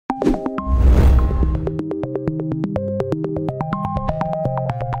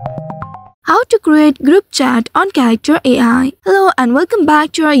How to create group chat on Character AI. Hello and welcome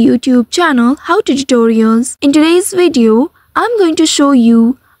back to our YouTube channel How to Tutorials. In today's video, I'm going to show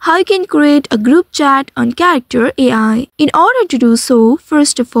you how you can create a group chat on Character AI. In order to do so,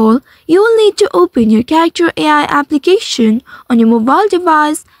 first of all, you will need to open your Character AI application on your mobile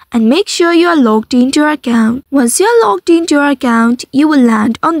device and make sure you are logged into your account. Once you are logged into your account, you will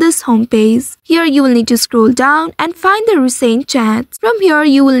land on this home page. Here you will need to scroll down and find the recent chats. From here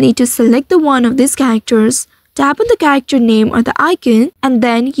you will need to select the one of these characters. Tap on the character name or the icon and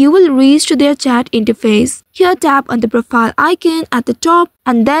then you will reach to their chat interface. Here tap on the profile icon at the top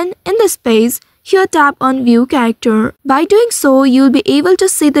and then in the space, here tap on View Character. By doing so, you will be able to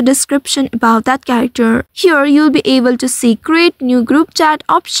see the description about that character. Here, you will be able to see Create New Group Chat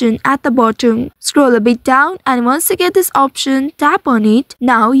option at the bottom. Scroll a bit down and once you get this option, tap on it.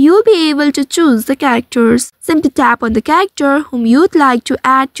 Now, you will be able to choose the characters. Simply tap on the character whom you would like to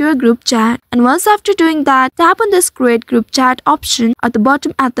add to your group chat. And once after doing that, tap on this Create Group Chat option at the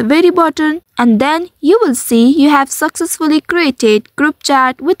bottom at the very bottom. And then you will see you have successfully created group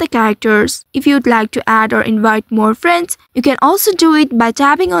chat with the characters. If you would like to add or invite more friends, you can also do it by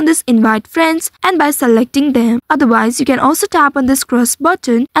tapping on this invite friends and by selecting them. Otherwise, you can also tap on this cross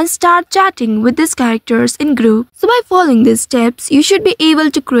button and start chatting with these characters in group. So by following these steps, you should be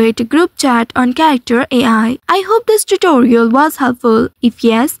able to create a group chat on Character AI. I hope this tutorial was helpful. If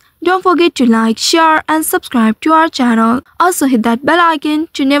yes, don't forget to like, share and subscribe to our channel. Also hit that bell icon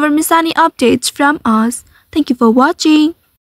to never miss any updates from us. Thank you for watching.